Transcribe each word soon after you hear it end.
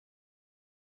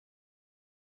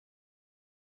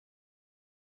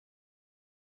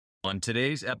On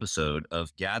today's episode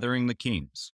of Gathering the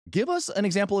Kings. Give us an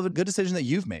example of a good decision that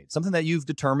you've made, something that you've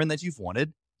determined that you've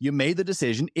wanted. You made the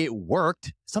decision, it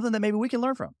worked, something that maybe we can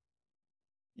learn from.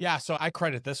 Yeah, so I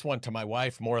credit this one to my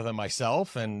wife more than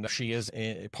myself, and she is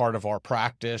a part of our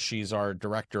practice. She's our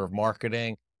director of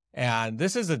marketing. And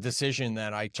this is a decision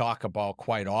that I talk about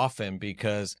quite often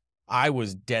because I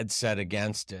was dead set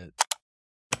against it.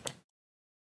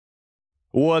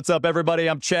 What's up, everybody?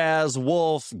 I'm Chaz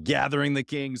Wolf, Gathering the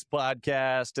Kings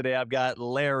podcast. Today I've got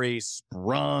Larry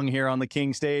Sprung here on the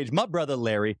King stage. My brother,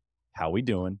 Larry. How we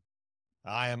doing?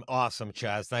 I am awesome,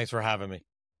 Chaz. Thanks for having me.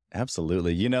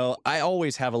 Absolutely. You know, I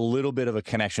always have a little bit of a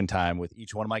connection time with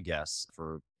each one of my guests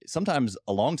for sometimes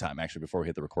a long time, actually, before we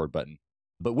hit the record button.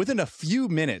 But within a few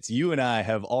minutes, you and I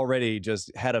have already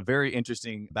just had a very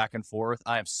interesting back and forth.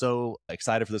 I am so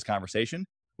excited for this conversation.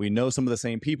 We know some of the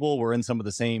same people. We're in some of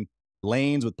the same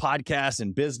lanes with podcasts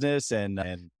and business, and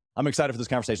I'm excited for this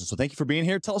conversation. So thank you for being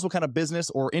here. Tell us what kind of business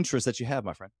or interest that you have,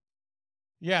 my friend.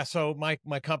 Yeah, so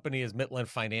my company is Mitlin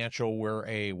Financial. We're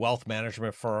a wealth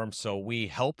management firm. So we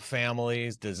help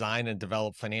families design and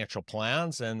develop financial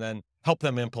plans and then help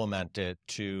them implement it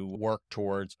to work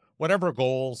towards whatever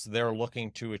goals they're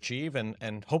looking to achieve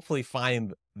and hopefully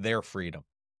find their freedom.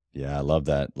 Yeah, I love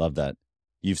that. Love that.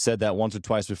 You've said that once or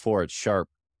twice before. It's sharp.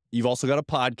 You've also got a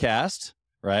podcast,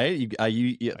 right?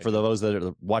 For those that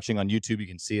are watching on YouTube, you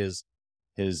can see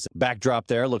his backdrop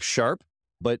there. Looks sharp.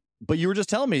 But you were just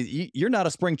telling me you're not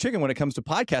a spring chicken when it comes to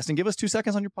podcasting. Give us 2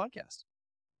 seconds on your podcast.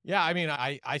 Yeah, I mean,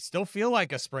 I still feel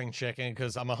like a spring chicken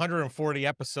because I'm 140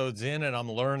 episodes in and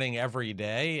I'm learning every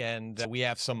day. And we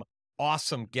have some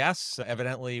awesome guests.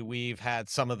 Evidently, we've had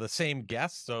some of the same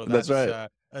guests. So that's right.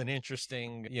 An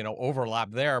interesting, overlap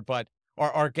there. But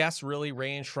our guests really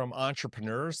range from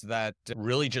entrepreneurs that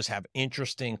really just have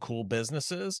interesting, cool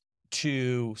businesses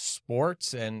to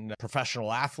sports and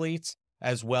professional athletes,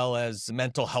 as well as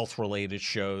mental health related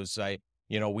shows.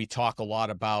 We talk a lot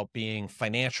about being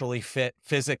financially fit,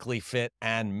 physically fit,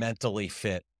 and mentally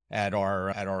fit at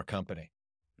our company.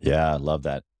 Yeah, I love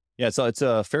that. Yeah, so it's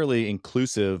a fairly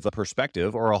inclusive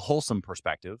perspective or a wholesome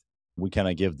perspective. We kind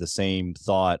of give the same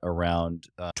thought around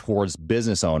towards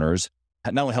business owners,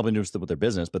 not only helping them with their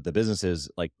business, but the business is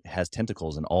has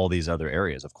tentacles in all these other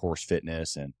areas, of course,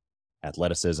 fitness and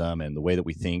athleticism and the way that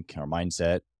we think, our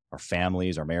mindset, our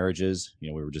families, our marriages.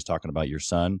 We were just talking about your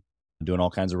son doing all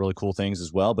kinds of really cool things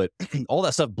as well. But all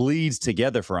that stuff bleeds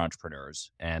together for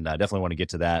entrepreneurs. And I definitely want to get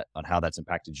to that on how that's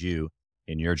impacted you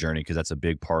in your journey, because that's a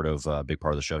big part of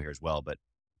the show here as well. But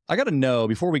I got to know,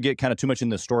 before we get kind of too much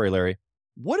into the story, Larry,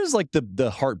 what is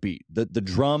the heartbeat, the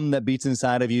drum that beats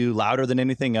inside of you louder than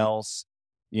anything else?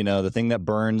 The thing that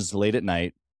burns late at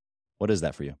night. What is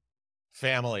that for you?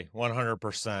 Family,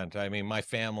 100%. I mean, my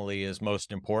family is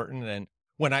most important. And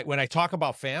when I talk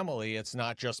about family, it's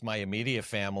not just my immediate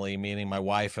family, meaning my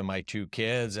wife and my 2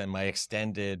 kids and my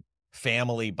extended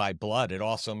family by blood. It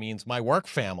also means my work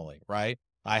family, right?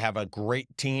 I have a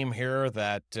great team here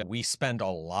that we spend a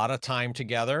lot of time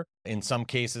together. In some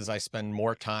cases, I spend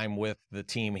more time with the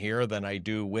team here than I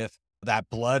do with that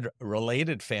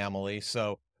blood-related family.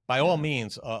 So by all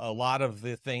means, a lot of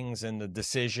the things in the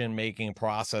decision-making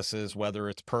processes, whether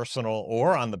it's personal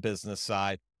or on the business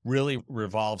side, really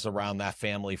revolves around that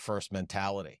family first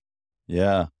mentality.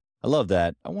 Yeah, I love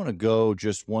that. I want to go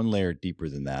just one layer deeper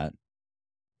than that,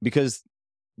 because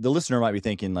the listener might be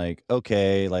thinking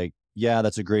okay, yeah,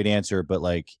 that's a great answer, but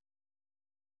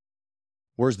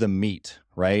where's the meat,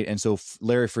 right? And so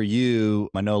Larry, for you,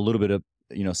 I know a little bit of,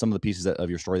 some of the pieces of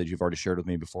your story that you've already shared with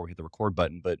me before we hit the record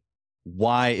button, but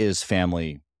why is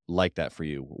family like that for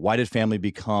you? Why did family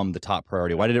become the top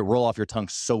priority? Why did it roll off your tongue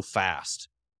so fast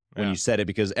when you said it?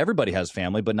 Because everybody has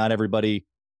family, but not everybody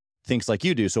thinks like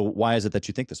you do. So why is it that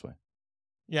you think this way?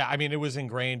 Yeah, I mean, it was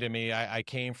ingrained in me. I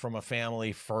came from a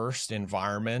family first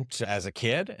environment as a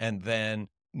kid. And then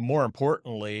more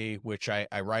importantly, which I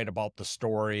write about the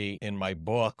story in my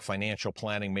book, Financial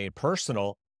Planning Made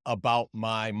Personal, about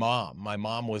my mom. My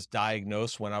mom was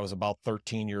diagnosed when I was about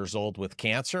 13 years old with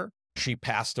cancer. She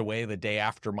passed away the day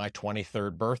after my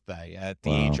 23rd birthday at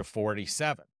the age of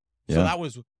 47. Yeah.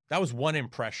 So that was one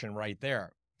impression right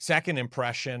there. Second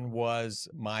impression was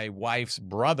my wife's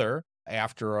brother,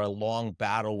 after a long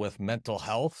battle with mental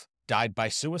health, died by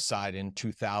suicide in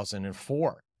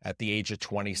 2004 at the age of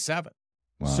 27.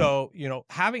 Wow. So,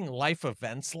 having life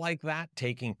events like that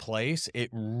taking place, it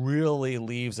really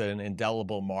leaves an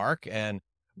indelible mark and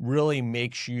really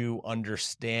makes you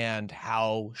understand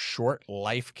how short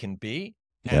life can be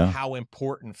and how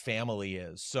important family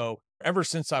is. So ever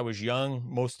since I was young,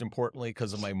 most importantly,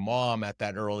 because of my mom at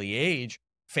that early age,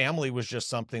 family was just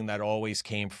something that always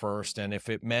came first. And if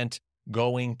it meant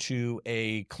going to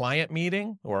a client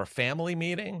meeting or a family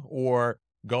meeting or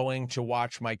going to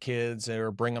watch my kids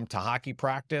or bring them to hockey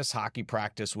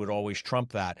practice would always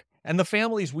trump that. And the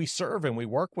families we serve and we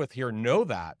work with here know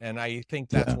that. And I think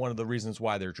that's Yeah. one of the reasons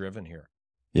why they're driven here.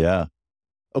 Yeah.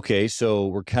 Okay. So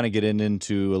we're kind of getting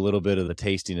into a little bit of the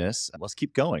tastiness. Let's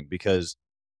keep going because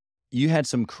you had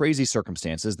some crazy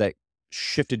circumstances that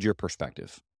shifted your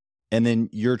perspective. And then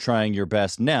you're trying your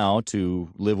best now to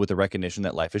live with the recognition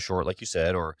that life is short, like you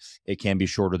said, or it can be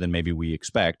shorter than maybe we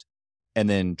expect. And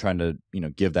then trying to,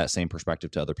 give that same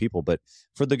perspective to other people. But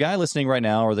for the guy listening right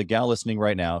now or the gal listening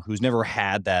right now who's never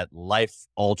had that life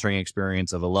altering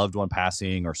experience of a loved one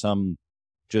passing or some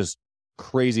just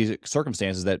crazy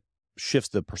circumstances that shifts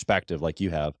the perspective like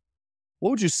you have, what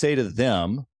would you say to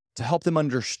them to help them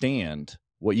understand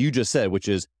what you just said, which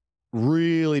is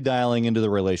really dialing into the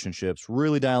relationships,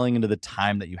 really dialing into the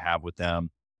time that you have with them,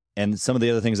 and some of the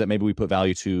other things that maybe we put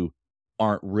value to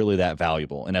aren't really that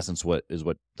valuable. In essence, what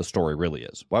the story really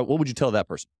is. What would you tell that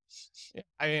person?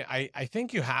 I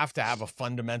think you have to have a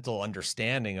fundamental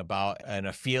understanding about and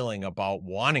a feeling about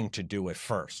wanting to do it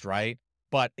first, right?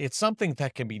 But it's something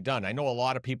that can be done. I know a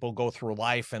lot of people go through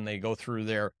life and they go through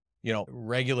their,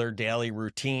 regular daily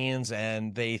routines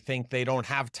and they think they don't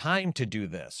have time to do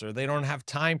this or they don't have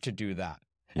time to do that.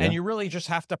 Yeah. And you really just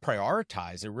have to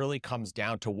prioritize. It really comes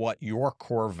down to what your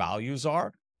core values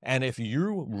are. And if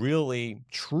you really,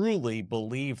 truly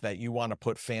believe that you want to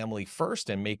put family first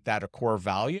and make that a core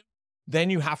value, then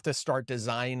you have to start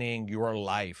designing your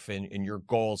life and your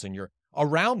goals and your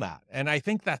around that. And I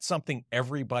think that's something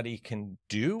everybody can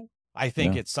do. I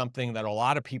think it's something that a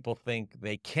lot of people think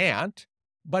they can't,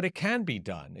 but it can be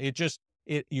done.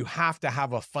 You have to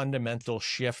have a fundamental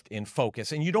shift in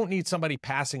focus. And you don't need somebody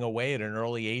passing away at an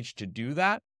early age to do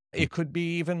that. It could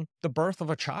be even the birth of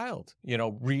a child,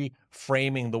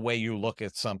 reframing the way you look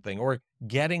at something or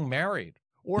getting married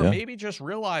or maybe just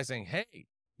realizing, hey,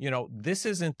 this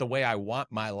isn't the way I want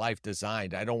my life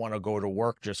designed. I don't want to go to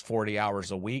work just 40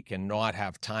 hours a week and not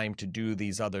have time to do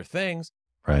these other things.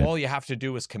 Right. All you have to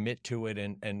do is commit to it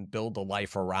and build a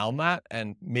life around that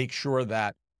and make sure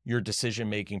that your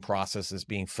decision-making process is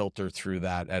being filtered through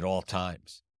that at all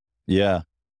times. Yeah.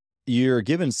 You're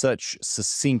given such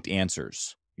succinct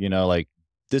answers. Like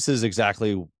this is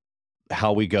exactly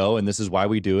how we go and this is why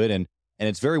we do it. And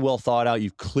it's very well thought out.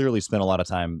 You've clearly spent a lot of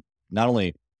time not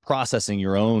only processing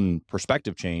your own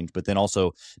perspective change, but then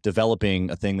also developing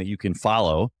a thing that you can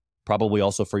follow, probably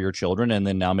also for your children. And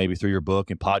then now maybe through your book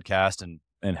and podcast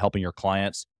and helping your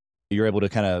clients, you're able to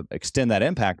kind of extend that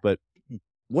impact. But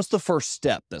what's the first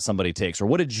step that somebody takes? Or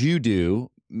what did you do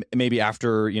maybe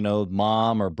after,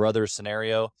 mom or brother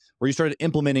scenario where you started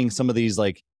implementing some of these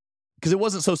because it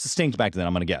wasn't so succinct back then,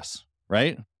 I'm going to guess,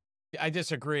 right? I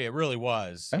disagree. It really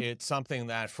was. Okay. It's something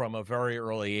that from a very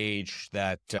early age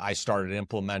that I started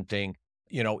implementing,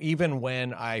 even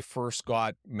when I first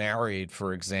got married,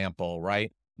 for example,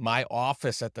 right? My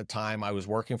office at the time, I was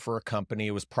working for a company.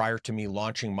 It was prior to me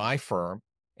launching my firm.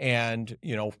 And,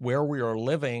 where we were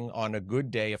living on a good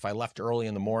day, if I left early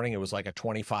in the morning, it was like a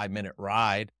 25-minute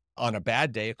ride. On a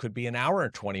bad day, it could be an hour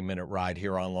and 20-minute ride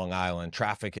here on Long Island.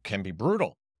 Traffic can be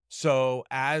brutal. So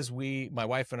as my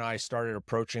wife and I started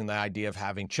approaching the idea of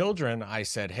having children, I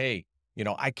said, hey,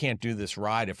 I can't do this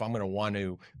ride. If I'm going to want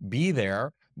to be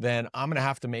there, then I'm going to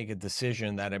have to make a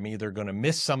decision that I'm either going to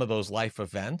miss some of those life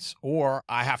events or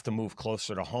I have to move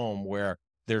closer to home where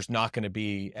there's not going to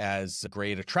be as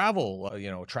great a travel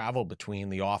between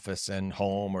the office and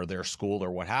home or their school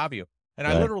or what have you. And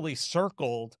I literally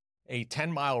circled a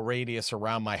 10-mile radius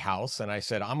around my house. And I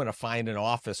said, I'm going to find an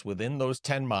office within those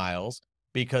 10 miles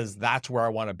because that's where I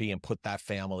want to be and put that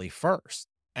family first.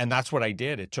 And that's what I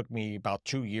did. It took me about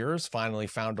 2 years, finally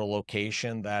found a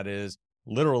location that is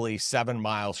literally 7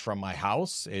 miles from my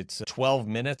house. It's 12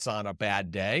 minutes on a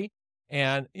bad day.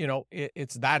 And,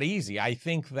 it's that easy. I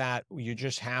think that you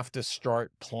just have to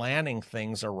start planning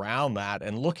things around that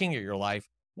and looking at your life,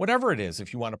 whatever it is,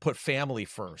 if you want to put family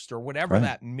first or whatever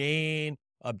that main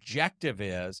objective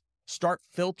is, start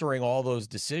filtering all those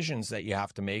decisions that you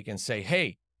have to make and say,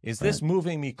 hey, is this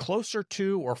moving me closer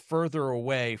to or further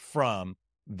away from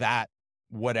that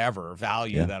whatever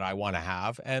value that I want to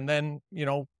have? And then,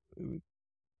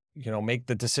 make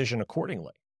the decision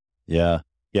accordingly. Yeah.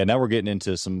 Yeah. Now we're getting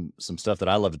into some stuff that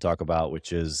I love to talk about,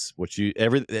 which is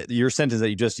your sentence that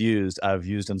you just used, I've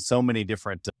used on so many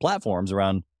different platforms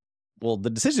around, well, the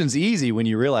decision's easy when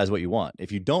you realize what you want.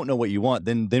 If you don't know what you want,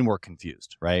 then we're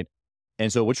confused. Right.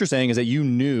 And so what you're saying is that you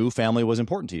knew family was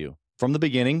important to you from the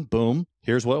beginning. Boom.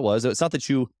 Here's what it was. It's not that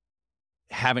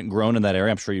haven't grown in that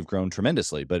area. I'm sure you've grown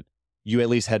tremendously, but you at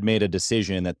least had made a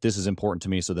decision that this is important to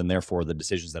me. So then therefore the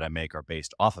decisions that I make are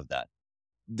based off of that.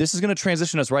 This is going to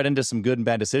transition us right into some good and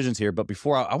bad decisions here. But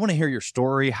before, I want to hear your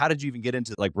story. How did you even get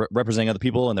into like representing other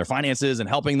people and their finances and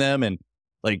helping them? And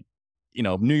like,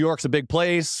 New York's a big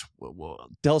place.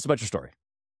 Tell us about your story.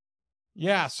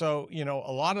 Yeah. So,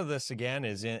 a lot of this again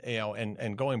is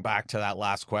and going back to that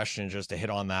last question, just to hit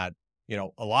on that,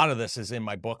 a lot of this is in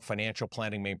my book, Financial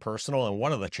Planning Made Personal. And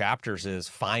one of the chapters is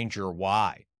find your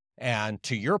why. And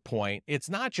to your point, it's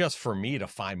not just for me to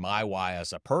find my why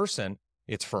as a person.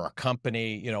 It's for a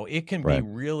company. It can be Right.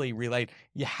 really related.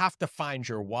 You have to find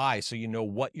your why so you know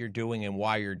what you're doing and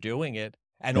why you're doing it,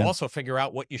 and Yeah. also figure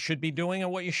out what you should be doing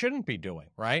and what you shouldn't be doing,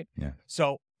 right? Yeah.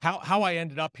 So how I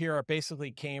ended up here, it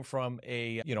basically came from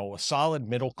a solid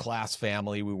middle class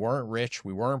family. We weren't rich,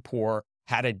 we weren't poor.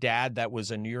 Had a dad that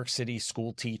was a New York City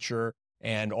school teacher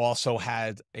and also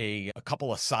had a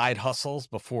couple of side hustles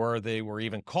before they were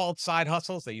even called side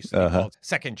hustles. They used to be called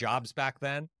second jobs back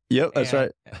then. Yep, that's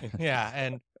right. Yeah.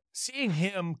 And seeing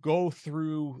him go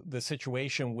through the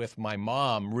situation with my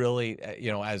mom really,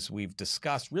 as we've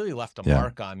discussed, really left a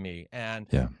mark on me. And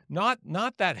not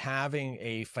that having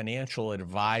a financial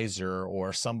advisor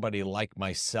or somebody like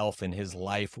myself in his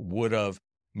life would have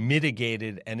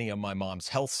mitigated any of my mom's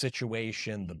health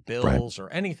situation, the bills, or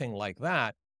anything like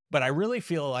that. But I really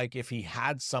feel like if he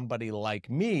had somebody like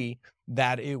me,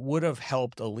 that it would have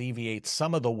helped alleviate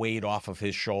some of the weight off of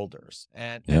his shoulders.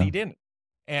 And he didn't.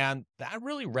 And that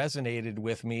really resonated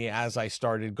with me as I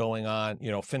started going on,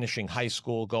 finishing high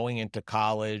school, going into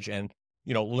college, and,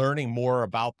 learning more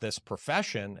about this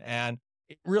profession. And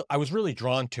I was really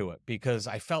drawn to it because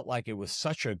I felt like it was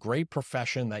such a great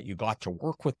profession that you got to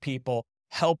work with people,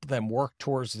 help them work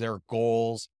towards their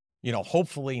goals,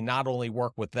 hopefully not only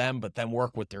work with them, but then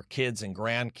work with their kids and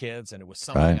grandkids. And it was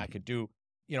something I could do,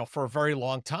 for a very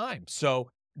long time. So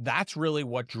that's really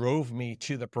what drove me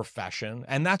to the profession.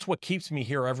 And that's what keeps me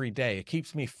here every day. It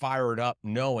keeps me fired up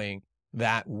knowing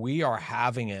that we are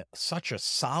having such a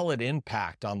solid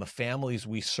impact on the families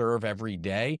we serve every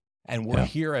day. And we're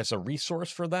here as a resource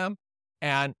for them.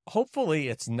 And hopefully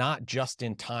it's not just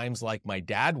in times like my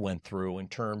dad went through in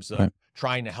terms of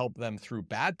trying to help them through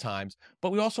bad times,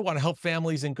 but we also want to help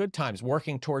families in good times,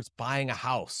 working towards buying a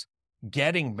house,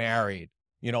 getting married,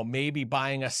 maybe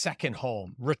buying a second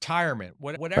home, retirement,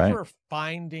 whatever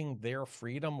finding their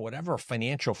freedom, whatever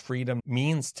financial freedom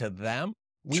means to them,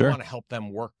 we want to help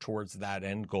them work towards that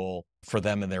end goal for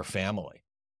them and their family.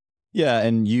 Yeah.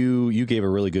 And you gave a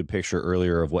really good picture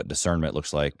earlier of what discernment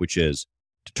looks like, which is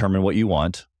determine what you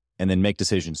want and then make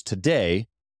decisions today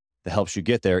that helps you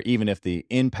get there, even if the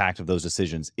impact of those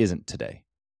decisions isn't today.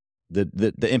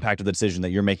 The impact of the decision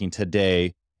that you're making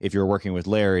today, if you're working with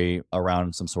Larry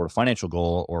around some sort of financial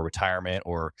goal or retirement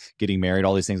or getting married,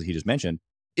 all these things that he just mentioned,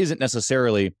 isn't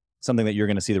necessarily something that you're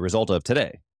going to see the result of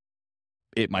today.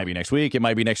 It might be next week, it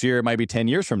might be next year, it might be 10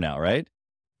 years from now, right?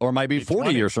 Or it might be 40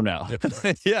 20 years from now.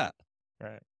 Yeah.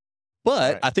 Right.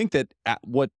 But I think that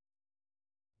what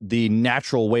the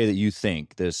natural way that you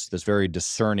think, this very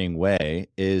discerning way,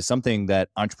 is something that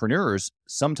entrepreneurs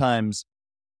sometimes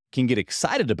can get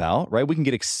excited about, right? We can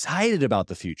get excited about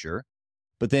the future,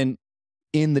 but then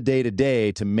in the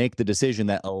day-to-day to make the decision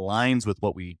that aligns with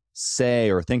what we say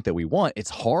or think that we want,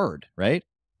 it's hard, right?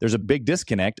 There's a big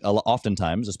disconnect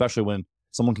oftentimes, especially when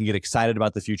someone can get excited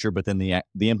about the future, but then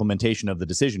the implementation of the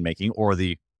decision-making or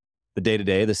the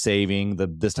day-to-day, the saving,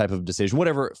 this type of decision,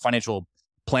 whatever financial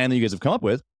plan that you guys have come up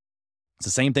with, it's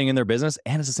the same thing in their business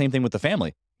and it's the same thing with the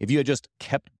family. If you had just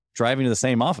kept driving to the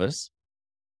same office,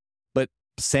 but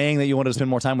saying that you wanted to spend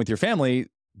more time with your family,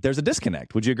 there's a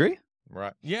disconnect. Would you agree?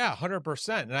 Right. Yeah,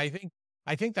 100%. And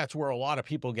I think that's where a lot of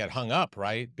people get hung up,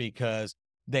 right? Because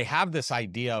they have this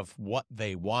idea of what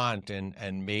they want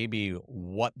and maybe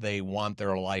what they want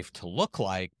their life to look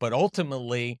like, but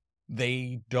ultimately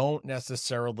they don't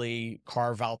necessarily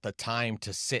carve out the time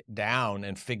to sit down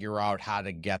and figure out how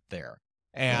to get there.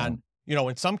 And,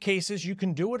 in some cases you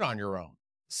can do it on your own.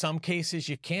 Some cases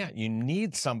you can't. You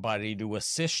need somebody to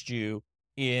assist you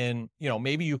in,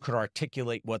 maybe you could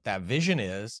articulate what that vision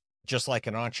is. Just like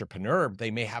an entrepreneur,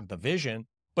 they may have the vision,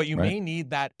 but you may need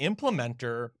that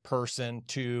implementer person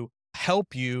to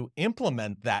help you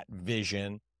implement that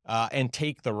vision and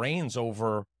take the reins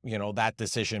over, that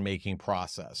decision-making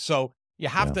process. So you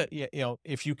have to,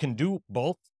 if you can do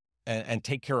both and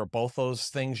take care of both those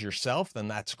things yourself, then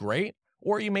that's great.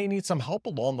 Or you may need some help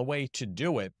along the way to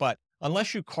do it. But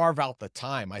unless you carve out the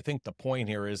time, I think the point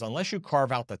here is unless you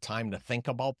carve out the time to think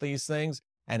about these things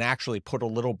and actually put a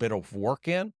little bit of work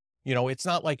in, It's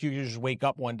not like you just wake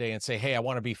up one day and say, hey, I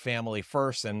want to be family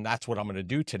first, and that's what I'm going to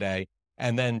do today,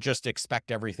 and then just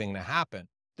expect everything to happen.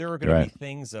 There are going to be Right.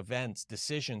 things, events,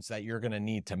 decisions that you're going to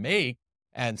need to make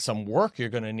and some work you're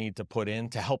going to need to put in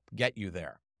to help get you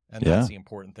there. And that's Yeah. the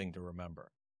important thing to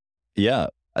remember. Yeah.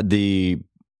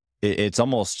 It's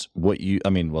almost what you, I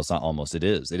mean, well, it's not almost, it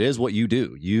is. It is what you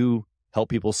do. You help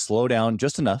people slow down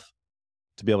just enough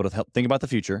to be able to help think about the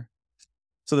future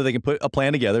so that they can put a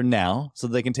plan together now so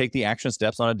that they can take the action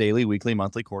steps on a daily, weekly,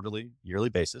 monthly, quarterly, yearly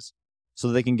basis so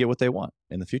that they can get what they want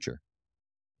in the future.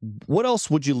 What else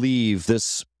would you leave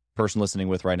this person listening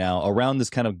with right now around this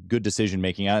kind of good decision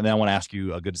making? And I want to ask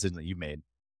you a good decision that you've made,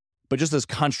 but just this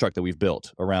construct that we've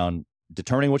built around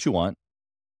determining what you want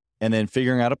and then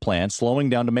figuring out a plan, slowing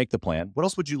down to make the plan. What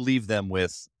else would you leave them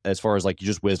with as far as like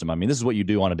just wisdom? I mean, this is what you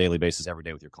do on a daily basis every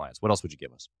day with your clients. What else would you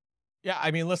give us? Yeah, I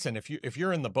mean, listen, if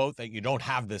you're in the boat that you don't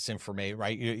have this information,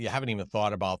 right? You haven't even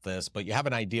thought about this, but you have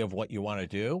an idea of what you want to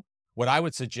do. What I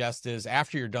would suggest is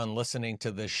after you're done listening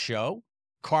to this show,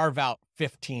 carve out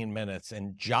 15 minutes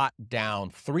and jot down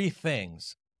three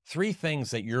things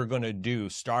that you're going to do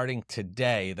starting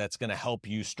today that's going to help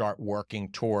you start working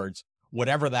towards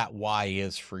whatever that why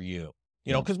is for you.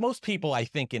 Because most people, I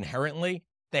think inherently,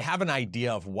 they have an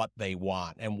idea of what they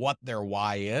want and what their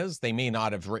why is. They may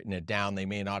not have written it down. They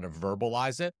may not have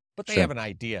verbalized it, but they Sure. have an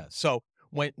idea. So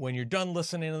when you're done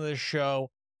listening to this show,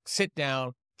 sit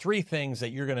down, three things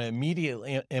that you're going to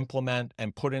immediately implement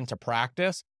and put into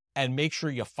practice, and make sure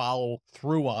you follow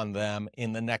through on them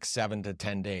in the next 7 to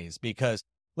 10 days. Because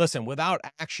listen, without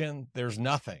action, there's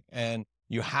nothing. And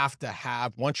you have to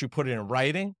have, once you put it in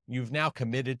writing, you've now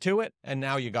committed to it, and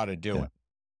now you got to do it.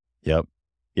 Yep.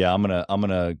 Yeah, I'm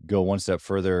gonna go one step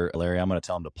further, Larry. I'm gonna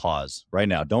tell them to pause right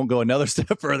now. Don't go another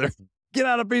step further. Get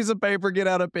out a piece of paper, get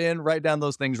out a pen, write down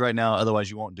those things right now.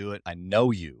 Otherwise, you won't do it. I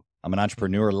know you. I'm an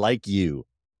entrepreneur like you.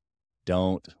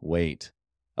 Don't wait.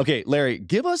 Okay, Larry,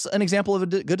 give us an example of a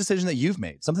good decision that you've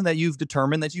made, something that you've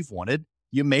determined that you've wanted.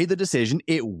 You made the decision.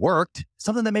 It worked.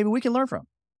 Something that maybe we can learn from.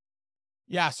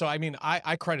 Yeah. So, I mean,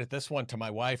 I credit this one to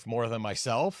my wife more than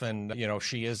myself. And,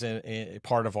 she is a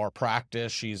part of our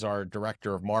practice. She's our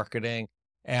director of marketing.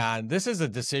 And this is a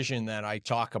decision that I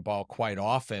talk about quite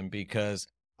often because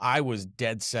I was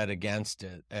dead set against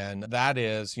it. And that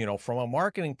is, from a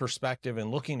marketing perspective and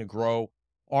looking to grow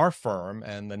our firm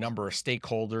and the number of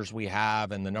stakeholders we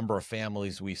have and the number of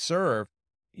families we serve,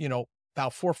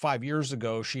 about 4 or 5 years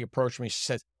ago, she approached me. She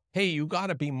said, hey, you got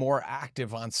to be more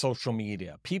active on social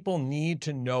media. People need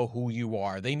to know who you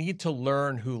are. They need to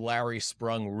learn who Larry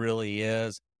Sprung really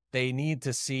is. They need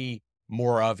to see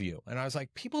more of you. And I was like,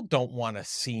 people don't want to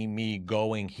see me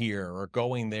going here or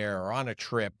going there or on a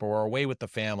trip or away with the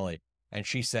family. And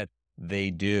she said,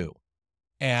 they do.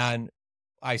 And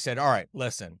I said, all right,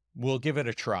 listen, we'll give it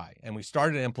a try. And we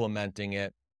started implementing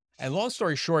it. And long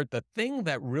story short, the thing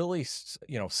that really,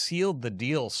 sealed the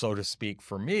deal, so to speak,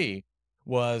 for me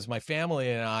was my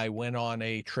family and I went on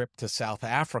a trip to South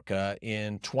Africa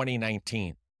in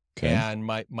 2019. Okay. And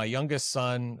my youngest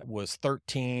son was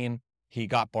 13. He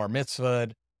got bar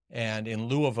mitzvahed. And in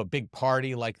lieu of a big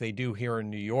party like they do here in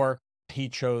New York, he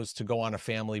chose to go on a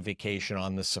family vacation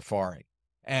on the safari.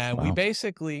 And we Wow.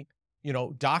 basically,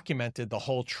 documented the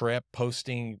whole trip,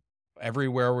 posting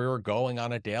everywhere we were going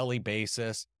on a daily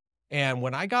basis. And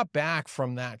when I got back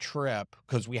from that trip,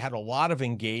 because we had a lot of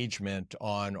engagement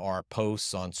on our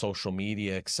posts on social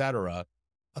media, et cetera,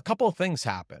 a couple of things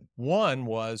happened. One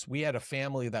was we had a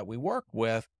family that we work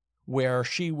with where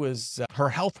her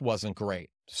health wasn't great.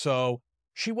 So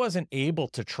she wasn't able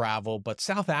to travel, but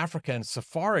South Africa and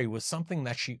safari was something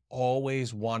that she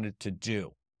always wanted to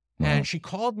do. Wow. And she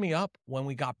called me up when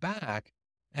we got back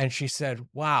and she said,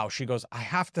 wow, she goes, I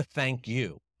have to thank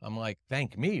you. I'm like,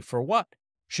 thank me for what?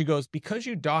 She goes, because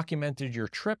you documented your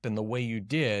trip in the way you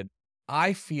did,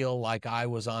 I feel like I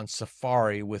was on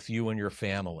safari with you and your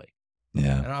family.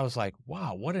 Yeah. And I was like,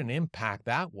 wow, what an impact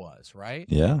that was, right?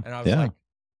 Yeah. And I was like,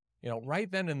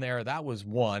 right then and there, that was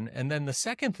one. And then the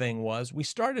second thing was we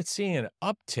started seeing an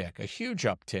uptick, a huge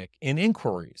uptick in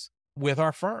inquiries with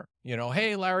our firm.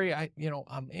 Hey, Larry,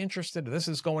 I'm interested. This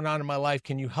is going on in my life.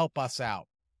 Can you help us out?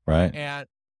 Right.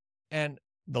 And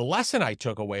the lesson I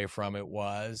took away from it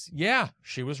was, yeah,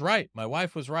 she was right. My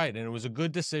wife was right. And it was a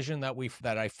good decision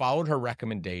that I followed her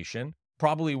recommendation,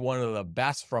 probably one of the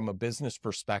best from a business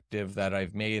perspective that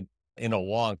I've made in a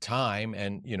long time.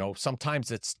 And, sometimes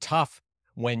it's tough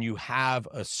when you have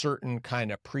a certain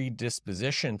kind of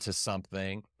predisposition to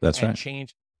something. That's right.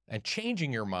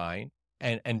 Changing your mind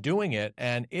and doing it.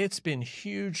 And it's been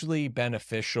hugely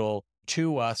beneficial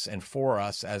to us and for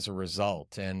us as a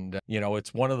result. And,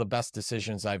 it's one of the best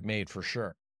decisions I've made for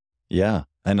sure. Yeah.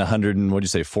 And 100 and what'd you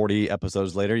say, 40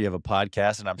 episodes later, you have a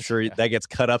podcast, and I'm sure Yeah. that gets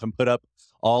cut up and put up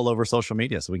all over social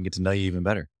media so we can get to know you even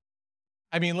better.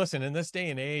 I mean, listen, in this day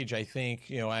and age, I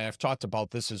think, I've talked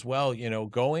about this as well,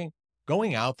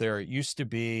 going out there, it used to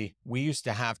be, we used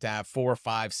to have 4,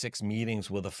 5, 6 meetings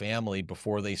with a family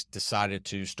before they decided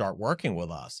to start working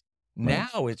with us. Right.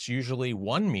 Now it's usually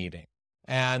one meeting.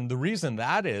 And the reason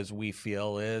that is, we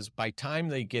feel, is by time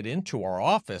they get into our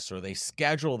office or they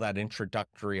schedule that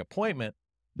introductory appointment,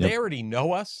 Yep. they already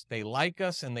know us, they like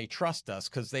us, and they trust us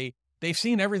because they've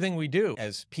seen everything we do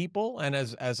as people and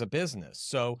as a business.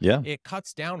 So Yeah. it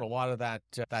cuts down a lot of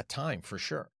that time for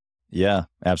sure. Yeah,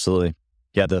 absolutely.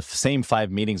 Yeah. The same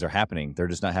 5 meetings are happening. They're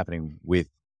just not happening with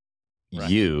Right.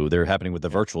 you. They're happening with the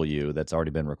Yeah. virtual you that's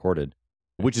already been recorded,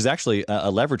 which is actually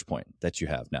a leverage point that you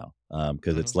have now,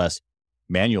 because Mhm. it's less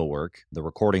manual work. The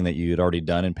recording that you had already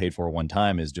done and paid for one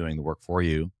time is doing the work for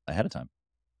you ahead of time.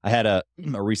 I had a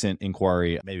recent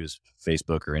inquiry, maybe it was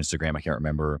Facebook or Instagram, I can't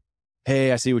remember.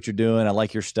 Hey, I see what you're doing. I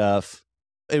like your stuff.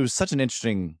 It was such an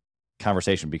interesting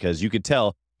conversation because you could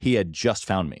tell he had just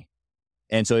found me.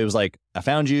 And so it was like, I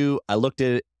found you. I looked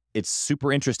at it. It's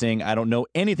super interesting. I don't know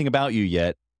anything about you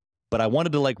yet, but I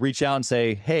wanted to like reach out and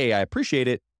say, hey, I appreciate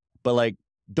it, but like,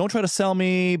 don't try to sell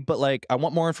me, but like, I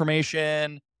want more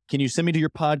information. Can you send me to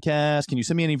your podcast? Can you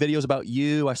send me any videos about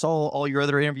you? I saw all your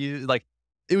other interviews. Like,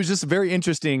 it was just a very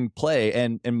interesting play.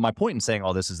 And my point in saying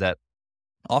all this is that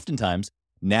oftentimes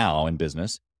now in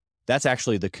business, that's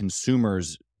actually the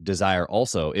consumer's desire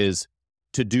also is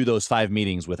to do those 5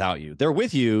 meetings without you. They're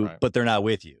with you, Right. but they're not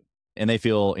with you. And they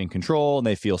feel in control and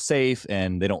they feel safe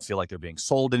and they don't feel like they're being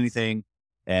sold anything.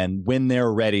 And when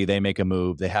they're ready, they make a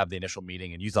move. They have the initial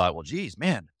meeting and you thought, well, geez,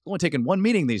 man, it's only taking 1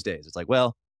 meeting these days. It's like,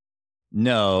 well,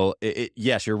 no,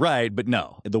 yes, you're right, but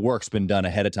no, the work's been done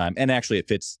ahead of time. And actually, it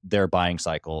fits their buying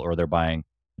cycle or their buying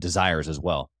desires as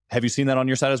well. Have you seen that on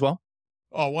your side as well?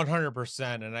 Oh,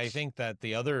 100%. And I think that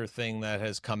the other thing that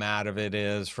has come out of it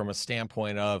is from a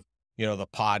standpoint of, the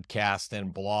podcast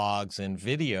and blogs and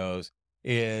videos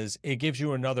is it gives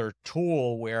you another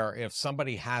tool where if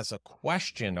somebody has a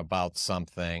question about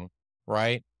something,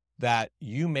 right, that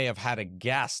you may have had a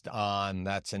guest on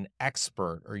that's an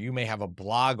expert, or you may have a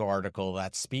blog article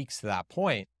that speaks to that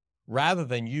point, rather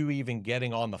than you even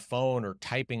getting on the phone or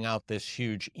typing out this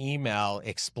huge email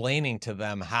explaining to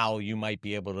them how you might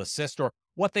be able to assist or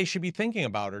what they should be thinking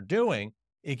about or doing.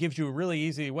 It gives you a really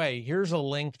easy way. Here's a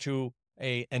link to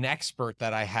an expert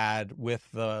that I had with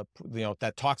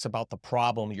that talks about the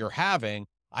problem you're having.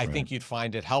 I Right. think you'd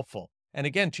find it helpful. And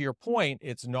again, to your point,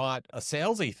 it's not a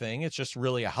salesy thing. It's just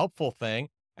really a helpful thing.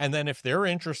 And then if they're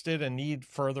interested and need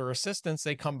further assistance,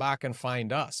 they come back and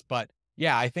find us. But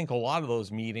yeah, I think a lot of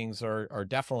those meetings are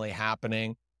definitely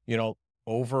happening,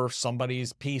 over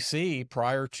somebody's PC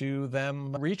prior to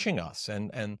them reaching us.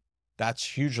 And that's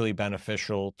hugely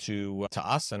beneficial to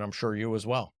us, and I'm sure you as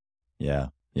well. Yeah.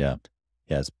 Yeah.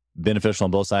 Yeah. It's beneficial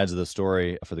on both sides of the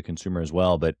story for the consumer as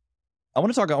well. But I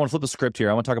want to flip the script here.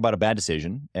 I want to talk about a bad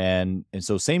decision. And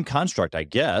so same construct, I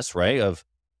guess, right? Of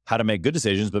how to make good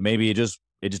decisions, but maybe it just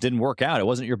didn't work out. It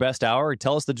wasn't your best hour.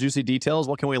 Tell us the juicy details.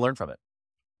 What can we learn from it?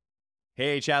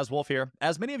 Hey, Chaz Wolf here.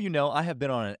 As many of you know, I have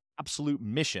been on an absolute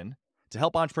mission to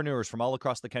help entrepreneurs from all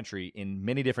across the country in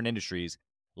many different industries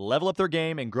level up their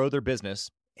game and grow their business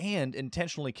and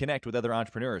intentionally connect with other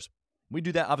entrepreneurs. We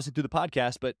do that obviously through the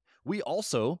podcast, but we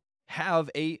also have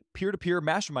a peer-to-peer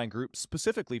mastermind group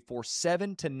specifically for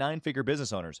 7 to 9-figure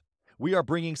business owners. We are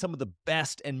bringing some of the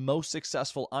best and most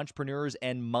successful entrepreneurs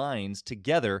and minds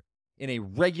together in a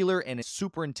regular and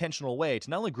super intentional way to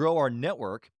not only grow our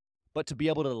network, but to be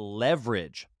able to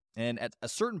leverage. And at a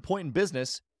certain point in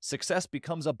business, success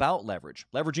becomes about leverage,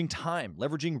 leveraging time,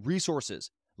 leveraging resources,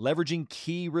 leveraging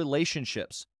key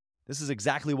relationships. This is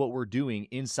exactly what we're doing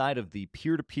inside of the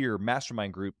peer-to-peer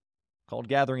mastermind group called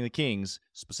Gathering the Kings,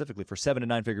 specifically for 7 to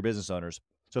 9-figure business owners.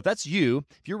 So if that's you,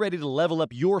 if you're ready to level up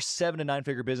your 7 to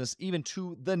 9-figure business even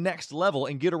to the next level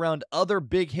and get around other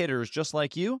big hitters just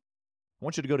like you, I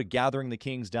want you to go to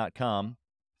gatheringthekings.com,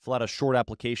 fill out a short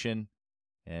application,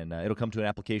 and it'll come to an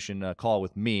application call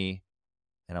with me,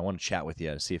 and I want to chat with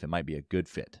you to see if it might be a good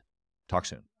fit. Talk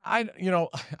soon.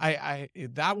 I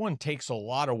that one takes a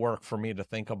lot of work for me to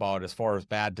think about as far as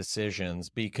bad decisions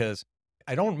because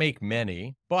I don't make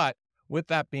many. But with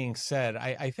that being said,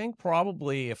 I think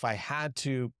probably if I had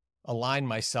to align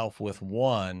myself with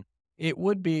one, it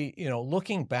would be,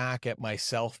 looking back at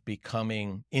myself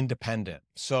becoming independent.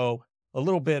 So a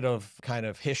little bit of kind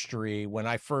of history. When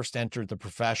I first entered the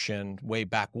profession way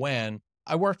back when,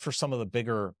 I worked for some of the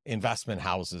bigger investment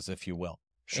houses, if you will.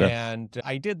 Sure. And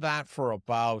I did that for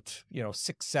about,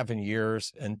 6, 7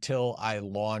 years until I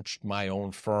launched my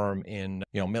own firm in,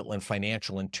 Mitlin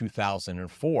Financial in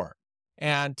 2004.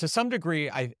 And to some degree,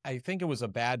 I think it was a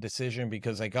bad decision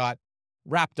because I got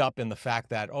wrapped up in the fact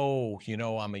that,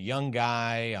 I'm a young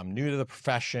guy, I'm new to the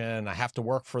profession, I have to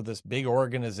work for this big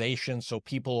organization, so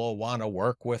people will want to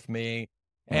work with me.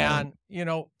 Right.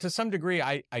 And, to some degree,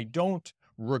 I don't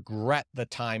regret the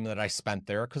time that I spent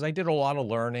there because I did a lot of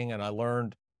learning and I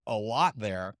learned a lot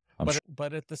there. I'm sure.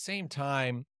 But at the same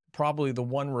time, probably the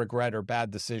one regret or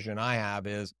bad decision I have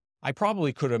is I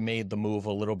probably could have made the move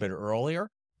a little bit earlier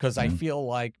because I Mhm. feel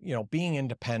like, being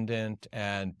independent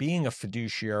and being a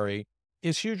fiduciary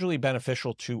is hugely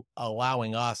beneficial to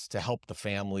allowing us to help the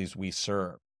families we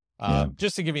serve. Yeah.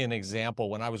 Just to give you an example,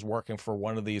 when I was working for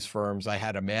one of these firms, I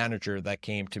had a manager that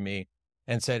came to me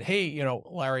and said, "Hey,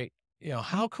 Larry,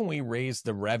 how can we raise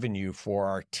the revenue for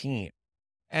our team?"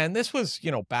 And this was,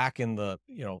 back in the,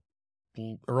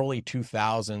 early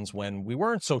 2000s when we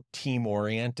weren't so team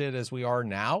oriented as we are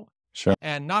now. Sure.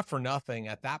 And not for nothing,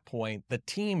 at that point, the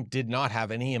team did not have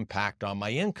any impact on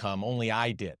my income, only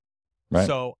I did. Right.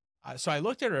 So I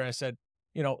looked at her and I said,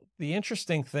 the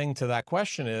interesting thing to that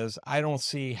question is I don't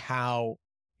see how,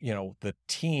 the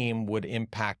team would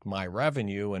impact my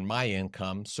revenue and my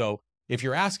income. So if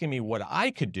you're asking me what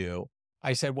I could do,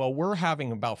 I said, well, we're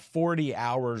having about 40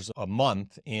 hours a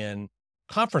month in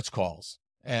conference calls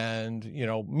and,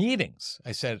 meetings.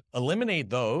 I said, eliminate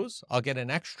those. I'll get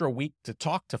an extra week to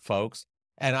talk to folks.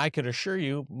 And I could assure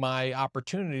you my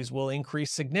opportunities will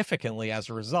increase significantly as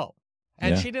a result.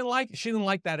 And Yeah. she didn't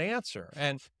like that answer.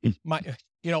 And Mm.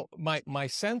 my, my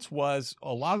sense was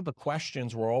a lot of the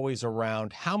questions were always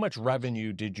around how much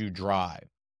revenue did you drive?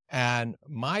 And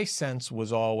my sense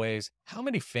was always, how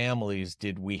many families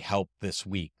did we help this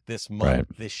week, this Right.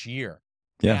 month, this year?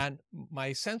 Yeah. And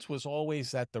my sense was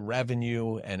always that the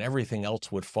revenue and everything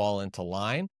else would fall into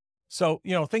line. So,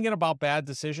 thinking about bad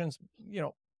decisions,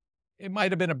 it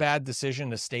might have been a bad decision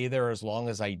to stay there as long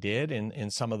as I did in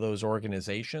some of those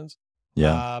organizations,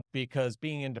 Yeah. because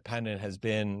being independent has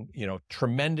been,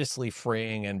 tremendously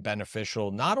freeing and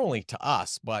beneficial, not only to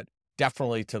us, but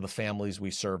definitely to the families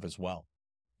we serve as well.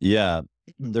 Yeah.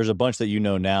 There's a bunch that you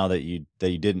know now that you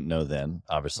didn't know then.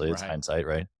 Obviously, it's Right. hindsight,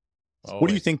 right? What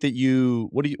do you Always. think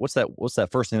that what's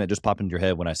that first thing that just popped into your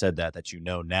head when I said that you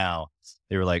know now?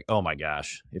 They were like, "Oh my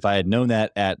gosh, if I had known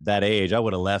that at that age, I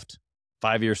would have left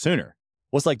 5 years sooner."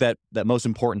 What's like that most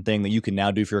important thing that you can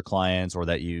now do for your clients or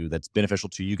that's beneficial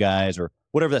to you guys or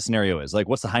whatever that scenario is? Like,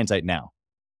 what's the hindsight now?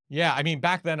 Yeah, I mean,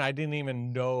 back then I didn't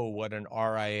even know what an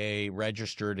RIA,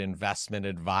 registered investment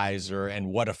advisor, and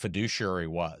what a fiduciary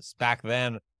was. Back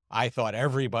then, I thought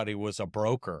everybody was a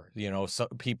broker.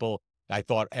 I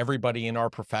thought everybody in our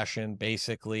profession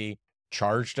basically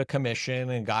charged a commission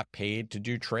and got paid to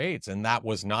do trades. And that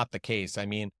was not the case. I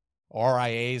mean,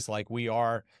 RIAs like we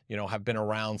are, have been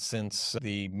around since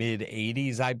the mid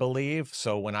 80s, I believe.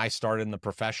 So when I started in the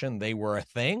profession, they were a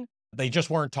thing. They just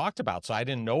weren't talked about. So I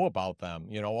didn't know about them.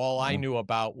 All I Mhm. knew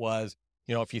about was,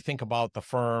 if you think about the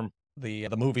firm, the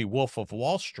movie Wolf of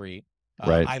Wall Street,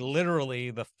 Right. I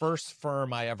literally, the first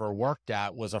firm I ever worked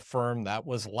at was a firm that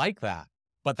was like that.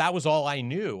 But that was all I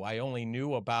knew. I only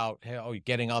knew about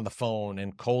getting on the phone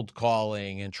and cold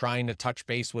calling and trying to touch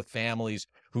base with families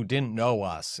who didn't know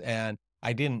us. And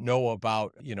I didn't know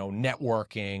about,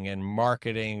 networking and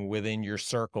marketing within your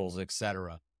circles, et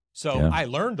cetera. So Yeah. I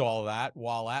learned all that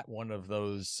while at one of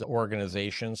those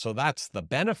organizations. So that's the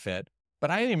benefit.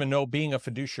 But I didn't even know being a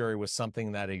fiduciary was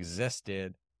something that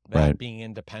existed that Right. being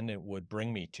independent would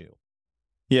bring me to.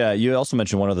 Yeah. You also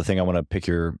mentioned one other thing I want to pick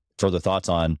your further thoughts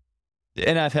on.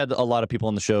 And I've had a lot of people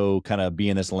on the show kind of be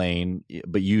in this lane,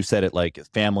 but you said it like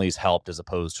families helped as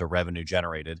opposed to revenue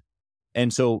generated.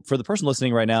 And so for the person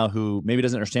listening right now who maybe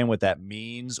doesn't understand what that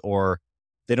means or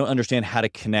they don't understand how to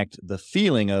connect the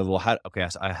feeling of, well, okay,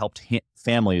 I helped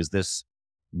families this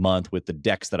month with the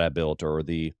decks that I built or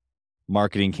the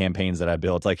marketing campaigns that I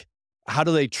built. Like, how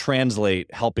do they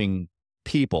translate helping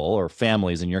people or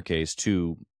families in your case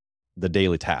to the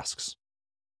daily tasks?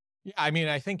 Yeah, I mean,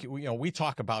 I think we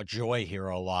talk about joy here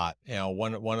a lot.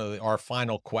 Our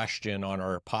final question on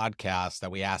our podcast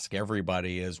that we ask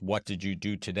everybody is, "What did you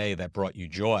do today that brought you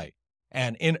joy?"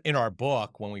 And in our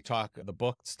book, when we talk, the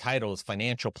book's title is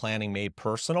Financial Planning Made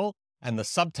Personal, and the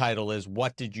subtitle is,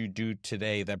 "What did you do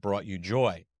today that brought you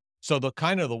joy?" So the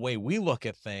kind of the way we look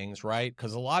at things, right?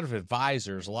 Because a lot of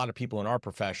advisors, a lot of people in our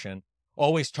profession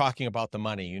always talking about the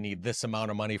money. You need this amount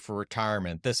of money for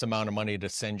retirement, this amount of money to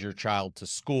send your child to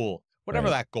school, whatever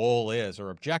Right. that goal is or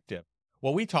objective.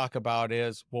 What we talk about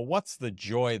is, well, what's the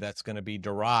joy that's going to be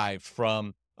derived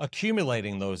from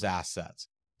accumulating those assets.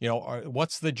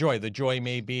 What's the joy? The joy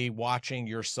may be watching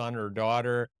your son or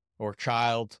daughter or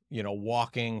child,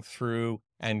 walking through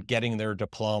and getting their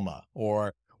diploma,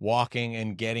 or walking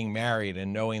and getting married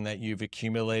and knowing that you've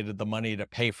accumulated the money to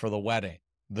pay for the wedding,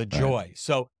 the Right. joy.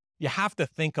 So you have to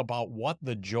think about what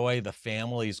the joy the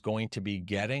family is going to be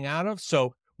getting out of.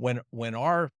 So when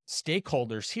our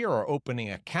stakeholders here are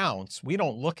opening accounts, we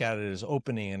don't look at it as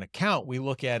opening an account. We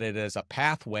look at it as a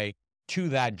pathway to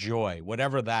that joy,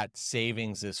 whatever that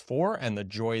savings is for, and the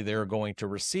joy they're going to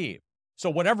receive. So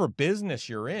whatever business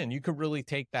you're in, you could really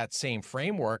take that same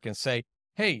framework and say,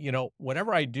 hey,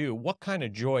 whatever I do, what kind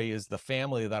of joy is the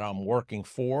family that I'm working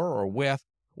for or with,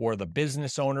 or the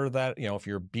business owner that, if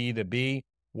you're B2B,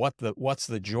 what's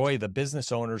the joy the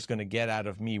business owner is going to get out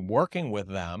of me working with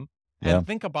them? Yeah. And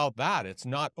think about that. It's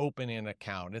not opening an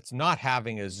account. It's not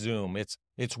having a Zoom.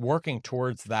 It's working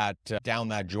towards that, down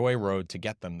that joy road to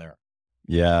get them there.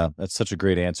 Yeah, that's such a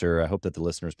great answer. I hope that the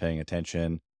listener's paying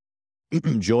attention.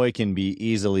 Joy can be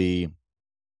easily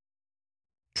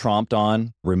tromped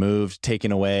on, removed,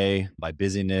 taken away by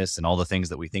busyness and all the things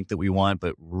that we think that we want,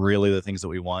 but really the things that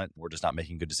we want, we're just not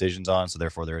making good decisions on. So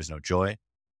therefore there is no joy.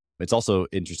 It's also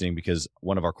interesting because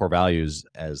one of our core values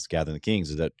as Gathering the Kings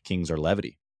is that kings are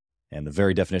levity. And the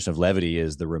very definition of levity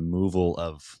is the removal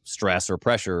of stress or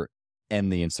pressure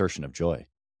and the insertion of joy.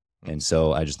 And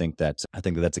so I think that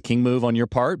that's a king move on your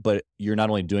part, but you're not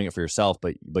only doing it for yourself,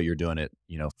 but you're doing it,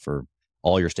 for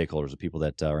all your stakeholders, the people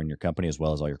that are in your company, as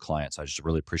well as all your clients. I just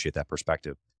really appreciate that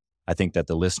perspective. I think that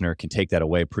the listener can take that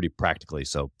away pretty practically.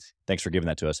 So thanks for giving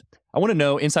that to us. I want to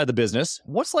know, inside the business,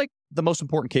 what's like the most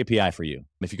important KPI for you?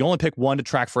 If you can only pick one to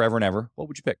track forever and ever, what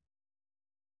would you pick?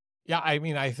 Yeah,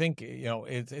 I think,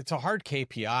 it's a hard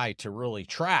KPI to really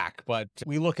track, but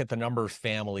we look at the number of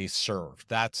families served.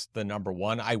 That's the number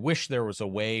one. I wish there was a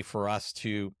way for us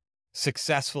to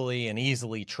successfully and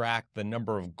easily track the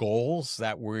number of goals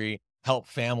that we help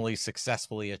families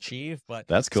successfully achieve, but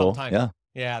That's cool. sometimes,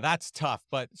 yeah, that's tough.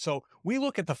 But so we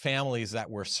look at the families that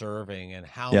we're serving and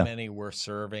how Yeah. many we're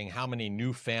serving, how many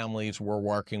new families we're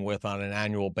working with on an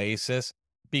annual basis,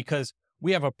 because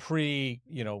we have a pretty,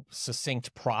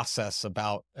 succinct process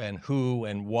about and who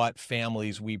and what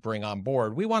families we bring on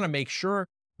board. We want to make sure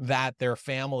that they're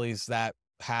families that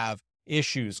have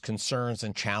issues, concerns,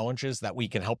 and challenges that we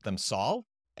can help them solve.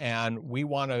 And we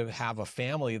want to have a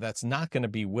family that's not going to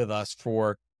be with us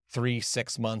for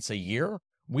 3-6 months a year.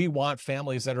 We want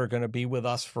families that are going to be with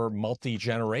us for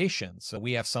multi-generations. So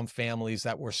we have some families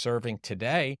that we're serving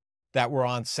today that we're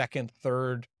on second,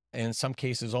 third, in some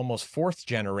cases, almost fourth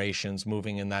generations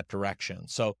moving in that direction.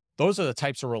 So those are the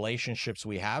types of relationships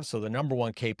we have. So the number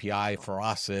one KPI for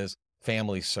us is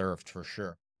family served, for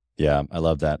sure. Yeah, I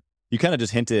love that. You kind of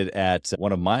just hinted at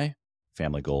one of my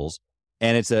family goals,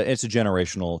 and it's a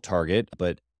generational target,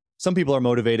 but some people are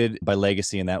motivated by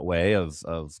legacy in that way of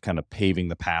kind of paving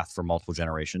the path for multiple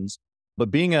generations. But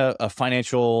being a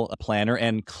financial planner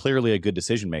and clearly a good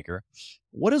decision maker,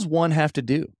 what does one have to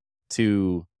do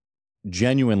to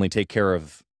genuinely take care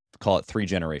of, call it 3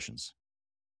 generations?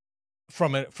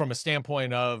 From a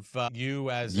standpoint of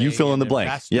you as You fill in the blank.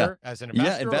 Investor, as an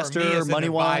investor, Yeah, investor, or me as money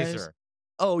an wise. advisor?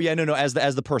 Oh yeah, no, as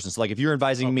the person. So like if you're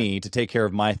advising me to take care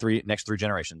of my next three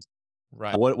generations,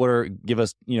 Right. give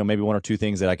us, maybe 1 or 2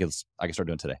 things that I can start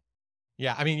doing today.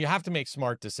 Yeah, I mean, you have to make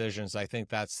smart decisions. I think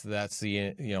that's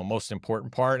the most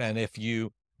important part. And if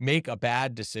you make a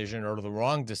bad decision or the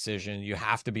wrong decision, you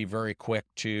have to be very quick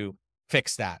to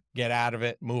fix that, get out of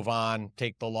it, move on,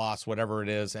 take the loss, whatever it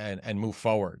is, and move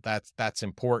forward. That's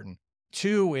important.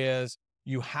 2 is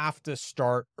you have to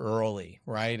start early,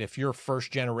 right? If you're first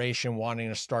generation wanting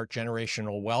to start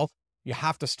generational wealth, you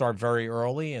have to start very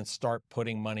early and start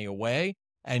putting money away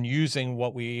and using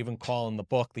what we even call in the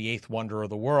book the 8th wonder of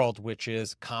the world, which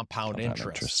is compound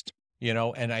interest.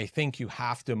 And I think you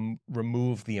have to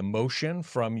remove the emotion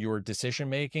from your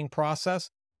decision-making process,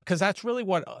 because that's really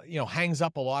what, hangs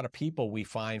up a lot of people, we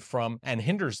find, from and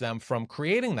hinders them from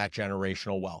creating that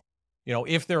generational wealth.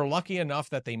 If they're lucky enough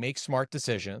that they make smart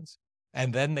decisions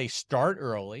and then they start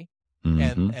early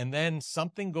and then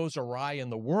something goes awry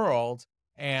in the world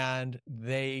and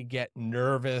they get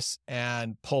nervous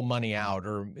and pull money out,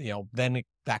 or, then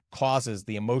that causes,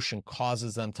 the emotion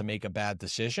causes them to make a bad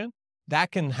decision. That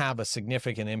can have a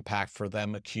significant impact for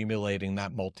them accumulating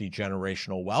that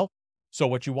multi-generational wealth. So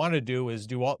what you want to do is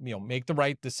make the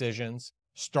right decisions,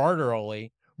 start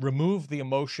early, remove the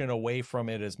emotion away from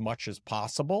it as much as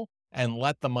possible, and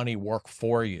let the money work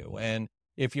for you. And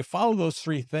if you follow those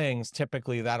 3 things,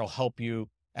 typically that'll help you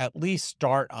at least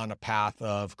start on a path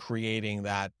of creating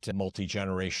that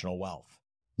multi-generational wealth.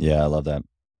 Yeah, I love that.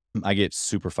 I get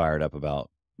super fired up about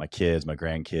my kids, my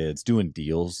grandkids, doing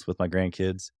deals with my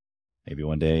grandkids. Maybe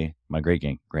one day my great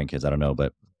grandkids, I don't know.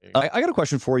 But I got a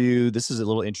question for you. This is a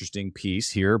little interesting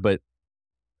piece here, but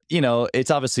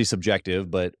it's obviously subjective,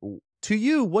 but to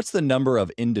you, what's the number of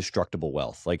indestructible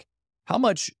wealth? Like how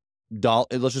much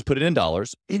let's just put it in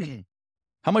dollars.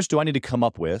 How much do I need to come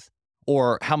up with?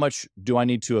 Or how much do I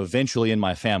need to eventually in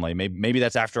my family? Maybe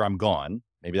that's after I'm gone.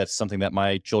 Maybe that's something that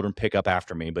my children pick up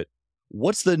after me. But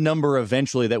what's the number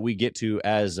eventually that we get to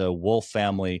as a wolf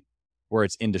family where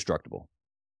it's indestructible?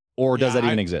 Or does that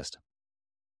even exist?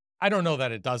 I don't know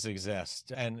that it does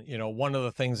exist. And, one of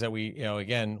the things that we,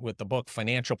 again, with the book,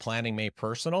 Financial Planning Made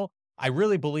Personal, I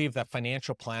really believe that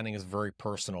financial planning is very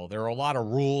personal. There are a lot of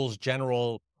rules,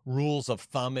 general rules of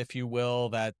thumb, if you will,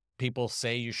 that people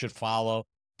say you should follow.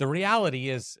 The reality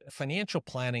is financial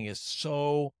planning is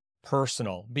so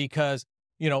personal because,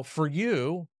 for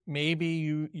you, maybe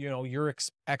your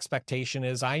expectation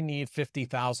is I need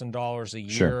 $50,000 a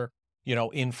year, Sure.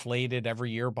 Inflated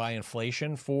every year by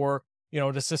inflation for,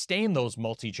 to sustain those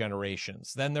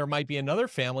multi-generations. Then there might be another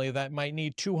family that might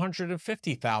need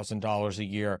 $250,000 a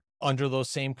year under those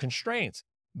same constraints.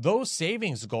 Those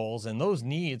savings goals and those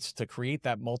needs to create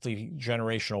that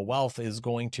multi-generational wealth is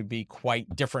going to be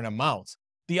quite different amounts.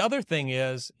 The other thing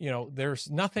is, there's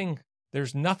nothing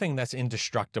that's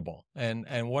indestructible.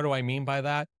 And what do I mean by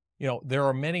that? There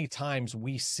are many times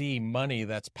we see money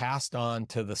that's passed on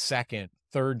to the second,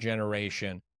 third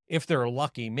generation, if they're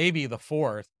lucky, maybe the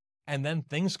fourth, and then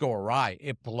things go awry.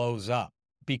 It blows up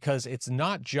because it's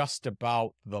not just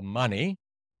about the money.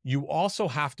 You also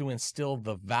have to instill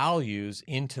the values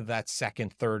into that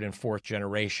second, third, and fourth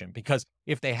generation. Because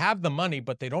if they have the money,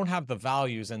 but they don't have the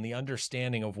values and the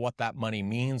understanding of what that money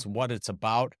means, what it's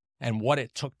about, and what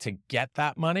it took to get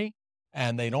that money,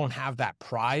 and they don't have that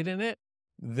pride in it,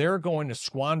 they're going to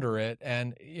squander it.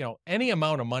 And, any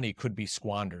amount of money could be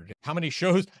squandered. How many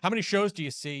shows do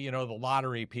you see, the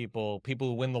lottery people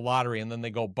who win the lottery and then they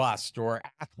go bust, or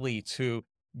athletes who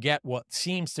get what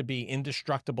seems to be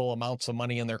indestructible amounts of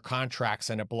money in their contracts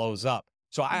and it blows up.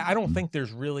 So I don't think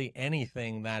there's really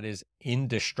anything that is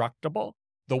indestructible.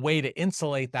 The way to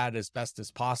insulate that as best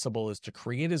as possible is to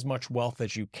create as much wealth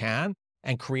as you can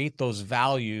and create those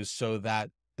values so that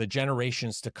the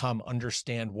generations to come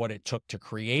understand what it took to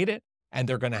create it. And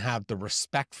they're going to have the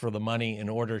respect for the money in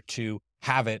order to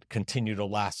have it continue to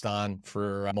last on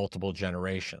for multiple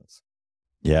generations.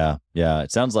 Yeah. Yeah.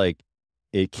 It sounds like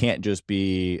it can't just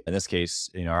be, in this case,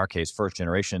 in our case, first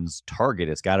generation's target.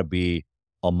 It's got to be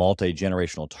a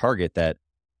multi-generational target that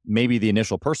maybe the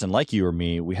initial person like you or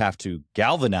me, we have to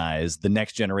galvanize the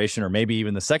next generation or maybe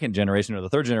even the second generation or the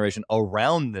third generation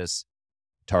around this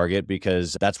target,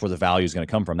 because that's where the value is going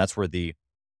to come from. That's where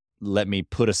let me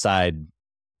put aside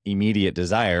immediate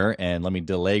desire and let me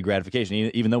delay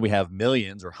gratification. Even though we have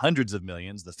millions or hundreds of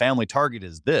millions, the family target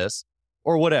is this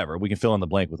or whatever. We can fill in the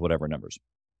blank with whatever numbers.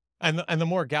 And the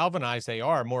more galvanized they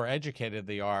are, more educated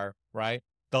they are, right?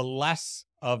 The less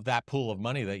of that pool of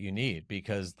money that you need,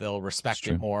 because they'll respect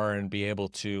it more and be able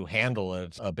to handle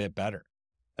it a bit better.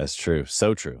 That's true.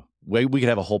 So true. We could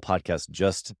have a whole podcast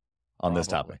just on this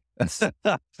topic.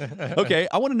 Okay.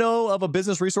 I want to know of a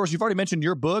business resource. You've already mentioned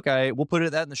your book. We'll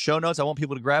put that in the show notes. I want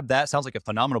people to grab that. Sounds like a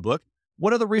phenomenal book.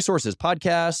 What other resources,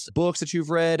 podcasts, books that you've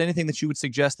read, anything that you would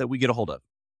suggest that we get a hold of?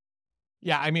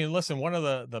 Yeah, I mean, listen, one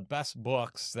of the best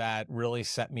books that really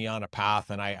set me on a path,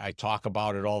 and I talk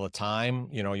about it all the time,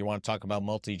 you want to talk about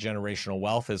multi-generational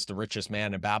wealth, is The Richest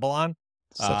Man in Babylon.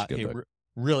 Such a good book.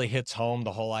 Really hits home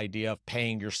the whole idea of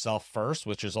paying yourself first,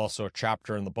 which is also a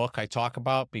chapter in the book I talk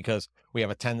about, because we have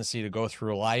a tendency to go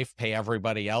through life, pay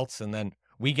everybody else, and then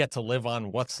we get to live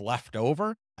on what's left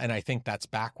over. And I think that's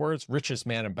backwards. Richest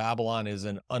Man in Babylon is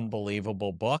an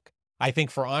unbelievable book. I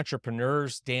think for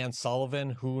entrepreneurs, Dan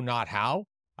Sullivan, Who Not How,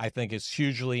 I think is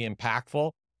hugely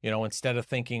impactful. Instead of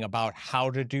thinking about how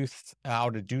to do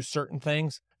certain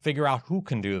things, figure out who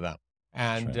can do them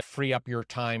and free up your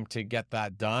time to get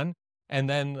that done. And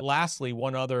then lastly,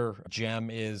 one other gem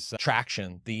is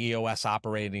Traction, the EOS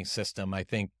operating system, I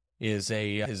think is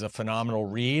a phenomenal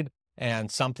read, and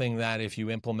something that if you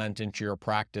implement into your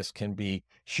practice can be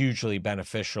hugely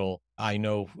beneficial. I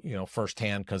know,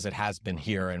 firsthand, because it has been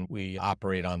here and we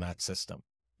operate on that system.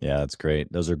 Yeah, that's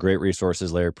great. Those are great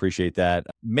resources, Larry. Appreciate that.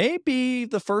 Maybe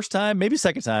the first time, maybe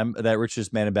second time that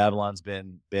Richest Man in Babylon's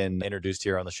been introduced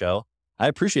here on the show. I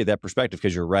appreciate that perspective,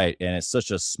 because you're right. And it's such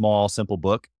a small, simple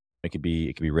book. It could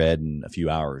be read in a few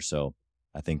hours. So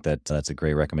I think that's a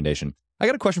great recommendation. I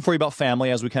got a question for you about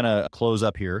family as we kind of close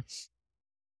up here.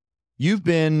 You've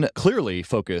been clearly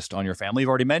focused on your family. You've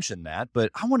already mentioned that,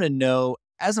 but I want to know,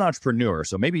 as an entrepreneur,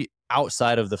 so maybe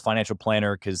outside of the financial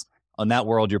planner, because on that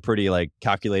world, you're pretty like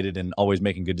calculated and always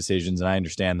making good decisions. And I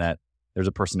understand that there's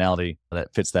a personality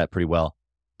that fits that pretty well.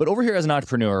 But over here as an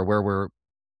entrepreneur, where we're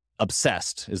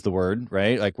obsessed is the word,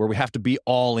 right? Like where we have to be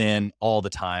all in all the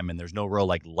time and there's no real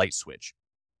like light switch.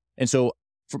 And so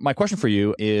my question for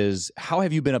you is, how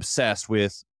have you been obsessed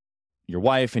with your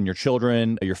wife and your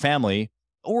children, your family,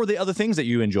 or the other things that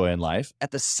you enjoy in life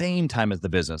at the same time as the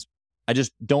business? I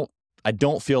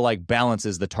don't feel like balance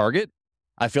is the target.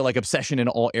 I feel like obsession in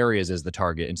all areas is the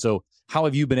target. And so how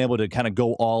have you been able to kind of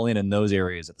go all in those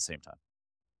areas at the same time?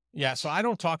 Yeah, so I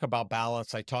don't talk about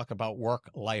balance. I talk about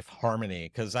work-life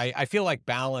harmony because I feel like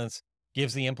balance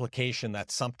gives the implication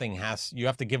that you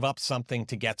have to give up something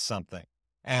to get something.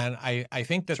 And I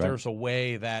think that That's right. there's a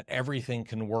way that everything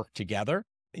can work together.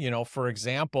 For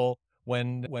example,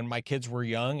 when my kids were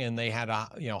young and they had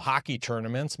hockey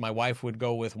tournaments, my wife would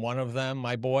go with one of them,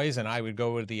 my boys, and I would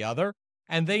go with the other.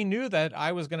 And they knew that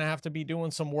I was going to have to be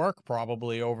doing some work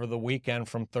probably over the weekend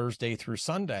from Thursday through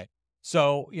Sunday.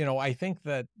 So, I think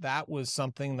that that was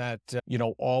something that,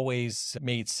 always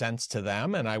made sense to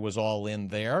them, and I was all in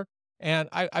there. And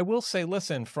I will say,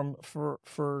 listen,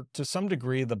 to some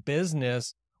degree, the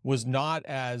business was not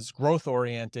as growth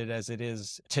oriented as it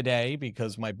is today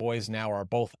because my boys now are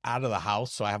both out of the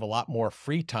house. So I have a lot more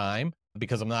free time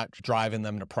because I'm not driving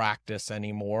them to practice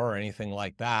anymore or anything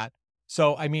like that.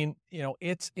 So, I mean,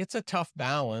 it's a tough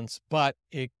balance,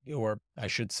 or I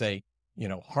should say,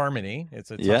 harmony.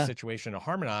 It's a tough situation to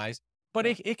harmonize, but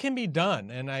it can be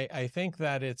done. And I think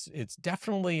that it's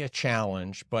definitely a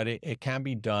challenge, but it can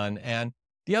be done. And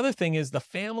the other thing is the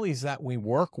families that we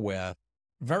work with,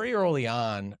 very early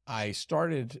on, I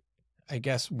started, I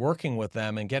guess, working with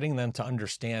them and getting them to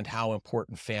understand how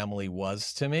important family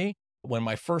was to me. When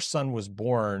my first son was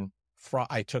born,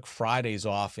 I took Fridays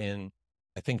off in,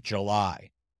 I think, July.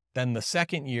 Then the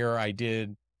second year I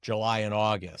did July and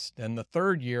August. And the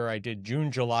third year I did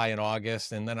June, July, and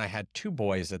August. And then I had two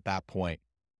boys at that point.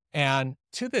 And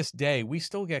to this day, we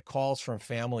still get calls from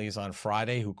families on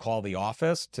Friday who call the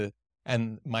office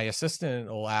and my assistant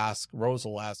Rose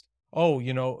will ask, oh,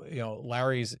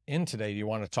 Larry's in today. Do you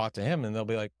want to talk to him? And they'll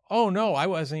be like, oh, no, I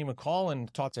wasn't even calling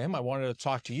to talk to him. I wanted to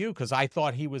talk to you because I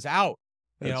thought he was out.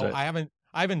 That's right.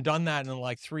 I haven't done that in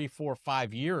like 3, 4,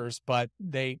 5 years, but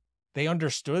they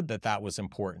understood that was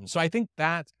important. So I think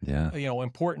that's,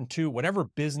 important too. Whatever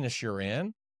business you're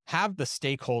in, have the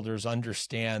stakeholders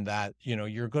understand that,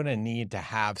 you're going to need to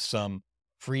have some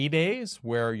free days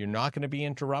where you're not going to be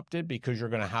interrupted because you're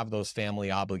going to have those family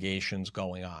obligations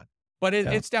going on. But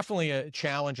it's definitely a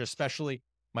challenge, especially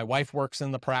my wife works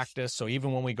in the practice. So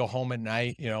even when we go home at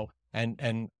night,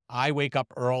 and I wake up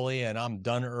early and I'm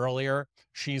done earlier,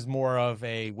 she's more of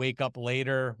a wake up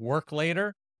later, work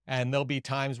later. And there'll be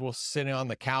times we'll sit on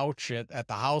the couch at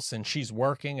the house and she's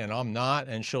working and I'm not.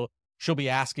 And she'll be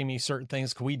asking me certain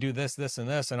things. Can we do this, this, and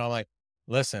this? And I'm like,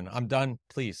 listen, I'm done.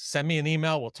 Please send me an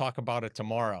email. We'll talk about it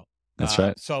tomorrow. That's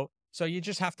right. So you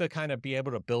just have to kind of be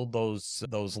able to build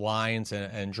those lines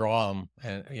and draw them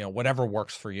and, whatever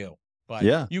works for you. But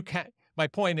my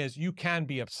point is you can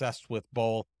be obsessed with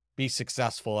both, be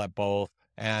successful at both.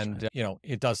 And,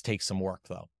 it does take some work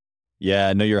though.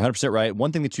 Yeah, no, you're 100% right.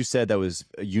 One thing that you said that was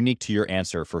unique to your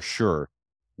answer for sure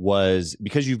was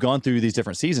because you've gone through these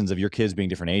different seasons of your kids being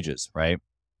different ages, right?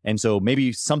 And so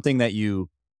maybe something that you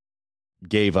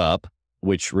gave up,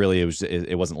 which really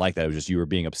it wasn't like that. It was just you were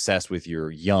being obsessed with your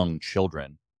young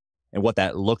children. And what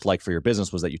that looked like for your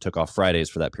business was that you took off Fridays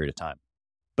for that period of time.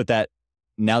 But that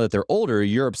now that they're older,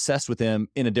 you're obsessed with them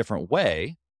in a different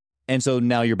way. And so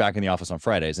now you're back in the office on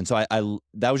Fridays. And so I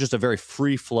that was just a very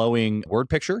free-flowing word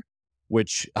picture,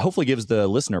 which hopefully gives the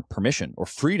listener permission or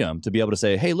freedom to be able to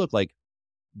say, hey, look, like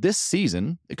this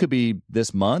season, it could be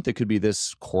this month, it could be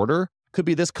this quarter, could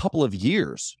be this couple of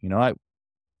years.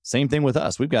 Same thing with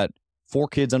us. We've got 4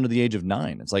 kids under the age of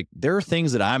 9. It's like there are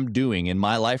things that I'm doing in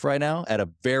my life right now at a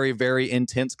very, very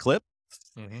intense clip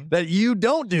that you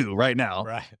don't do right now.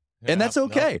 Right. And that's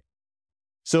okay. No.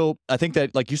 So I think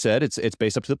that, like you said, it's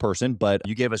based up to the person, but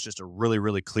you gave us just a really,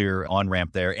 really clear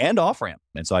on-ramp there and off-ramp.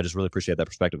 And so I just really appreciate that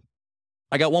perspective.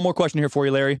 I got one more question here for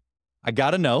you, Larry. I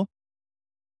got to know,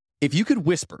 if you could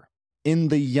whisper in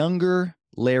the younger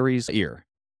Larry's ear,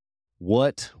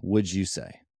 what would you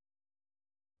say?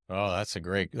 Oh, that's a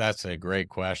great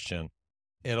question.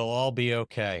 It'll all be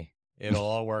okay. It'll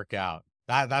all work out.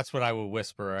 That's what I would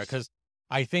whisper, because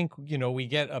I think, we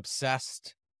get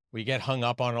obsessed. We get hung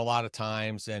up on a lot of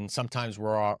times, and sometimes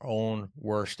we're our own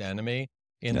worst enemy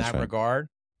in that regard.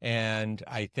 And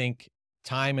I think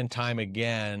time and time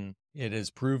again, it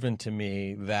has proven to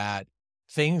me that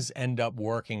things end up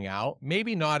working out,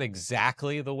 maybe not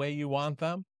exactly the way you want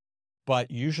them, but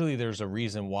usually there's a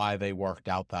reason why they worked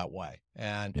out that way.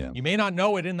 And Yeah. you may not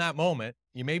know it in that moment.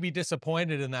 You may be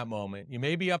disappointed in that moment. You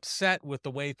may be upset with the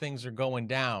way things are going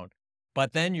down,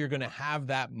 but then you're going to have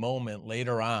that moment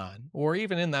later on, or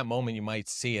even in that moment, you might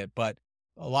see it, but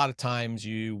a lot of times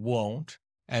you won't.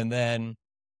 And then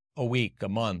a week, a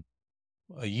month,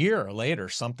 a year later,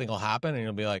 something will happen and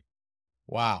you'll be like,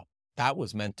 wow, that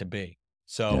was meant to be.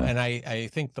 So, Yeah. and I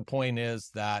think the point is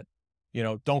that,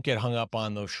 don't get hung up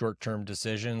on those short-term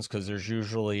decisions, because there's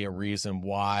usually a reason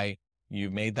why you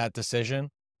made that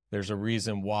decision. There's a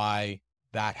reason why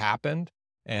that happened,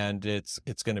 and it's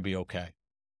going to be okay.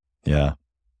 Yeah.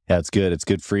 Yeah, it's good. It's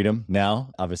good freedom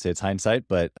now. Obviously, it's hindsight,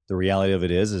 but the reality of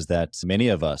it is that many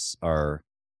of us are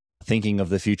thinking of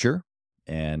the future.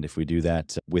 And if we do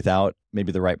that without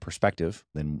maybe the right perspective,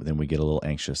 then we get a little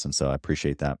anxious. And so I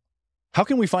appreciate that. How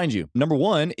can we find you? Number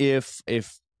one, if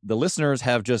the listeners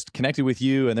have just connected with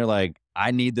you and they're like,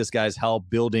 I need this guy's help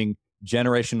building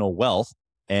generational wealth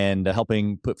and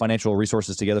helping put financial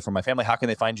resources together for my family, how can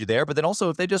they find you there? But then also,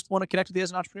 if they just want to connect with you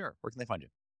as an entrepreneur, where can they find you?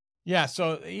 Yeah.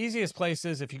 So the easiest place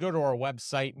is if you go to our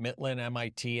website, Mitlin,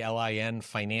 Mitlin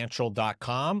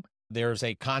financial.com, there's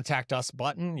a contact us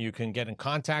button. You can get in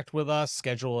contact with us,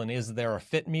 schedule an Is There a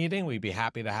Fit meeting. We'd be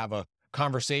happy to have a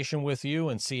conversation with you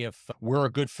and see if we're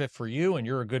a good fit for you and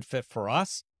you're a good fit for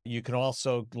us. You can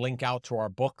also link out to our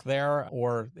book there,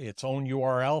 or its own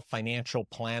URL,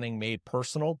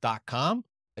 financialplanningmadepersonal.com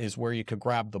is where you could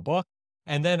grab the book.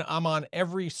 And then I'm on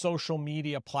every social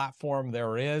media platform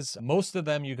there is. Most of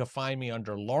them you can find me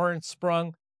under Larry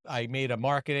Sprung. I made a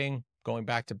marketing, going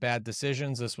back to bad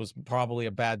decisions. This was probably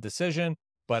a bad decision,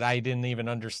 but I didn't even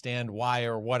understand why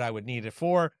or what I would need it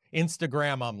for.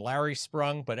 Instagram, I'm Larry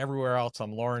Sprung, but everywhere else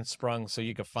I'm Larry Sprung. So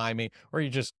you can find me, or you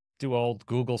just do old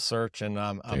Google search and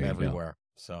I'm everywhere.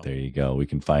 So there you go. We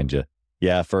can find you.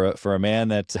 Yeah. For a man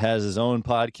that has his own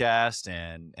podcast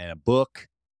and a book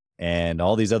and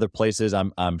all these other places,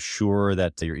 I'm sure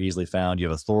that you're easily found. You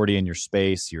have authority in your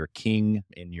space. You're a king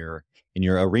in your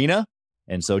arena.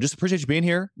 And so just appreciate you being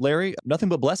here, Larry. Nothing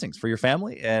but blessings for your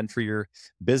family and for your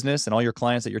business and all your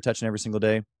clients that you're touching every single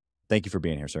day. Thank you for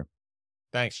being here, sir.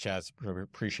 Thanks, Chaz.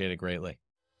 Appreciate it greatly.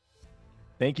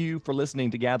 Thank you for listening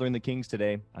to Gathering the Kings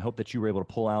today. I hope that you were able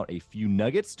to pull out a few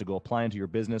nuggets to go apply into your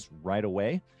business right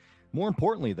away. More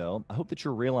importantly, though, I hope that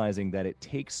you're realizing that it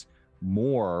takes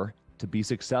more to be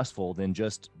successful than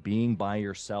just being by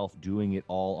yourself, doing it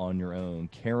all on your own,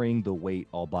 carrying the weight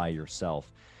all by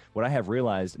yourself. What I have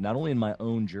realized, not only in my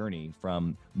own journey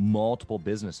from multiple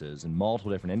businesses and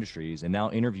multiple different industries, and now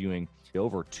interviewing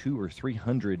over 200 or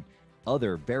 300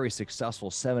 other very successful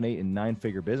 7, 8, and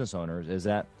 9-figure business owners, is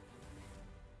that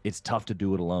it's tough to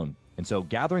do it alone. And so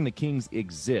Gathering the Kings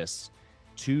exists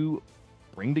to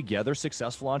bring together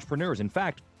successful entrepreneurs. In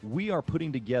fact, we are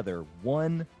putting together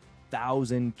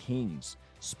 1,000 kings,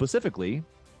 specifically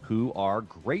who are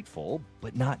grateful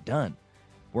but not done.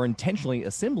 We're intentionally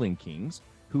assembling kings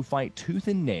who fight tooth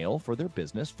and nail for their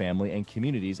business, family, and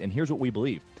communities. And here's what we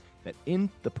believe, that in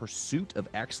the pursuit of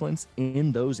excellence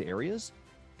in those areas,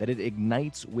 that it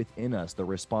ignites within us the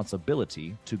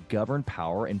responsibility to govern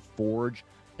power and forge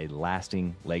a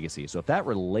lasting legacy. So if that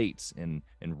relates and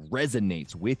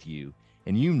resonates with you,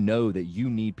 and you know that you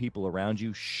need people around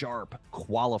you, sharp,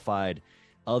 qualified,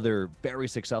 other very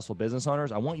successful business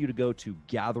owners, I want you to go to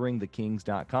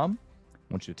gatheringthekings.com.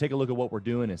 I want you to take a look at what we're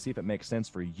doing and see if it makes sense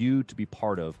for you to be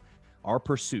part of our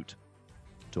pursuit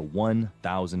to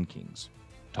 1,000 kings.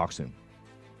 Talk soon.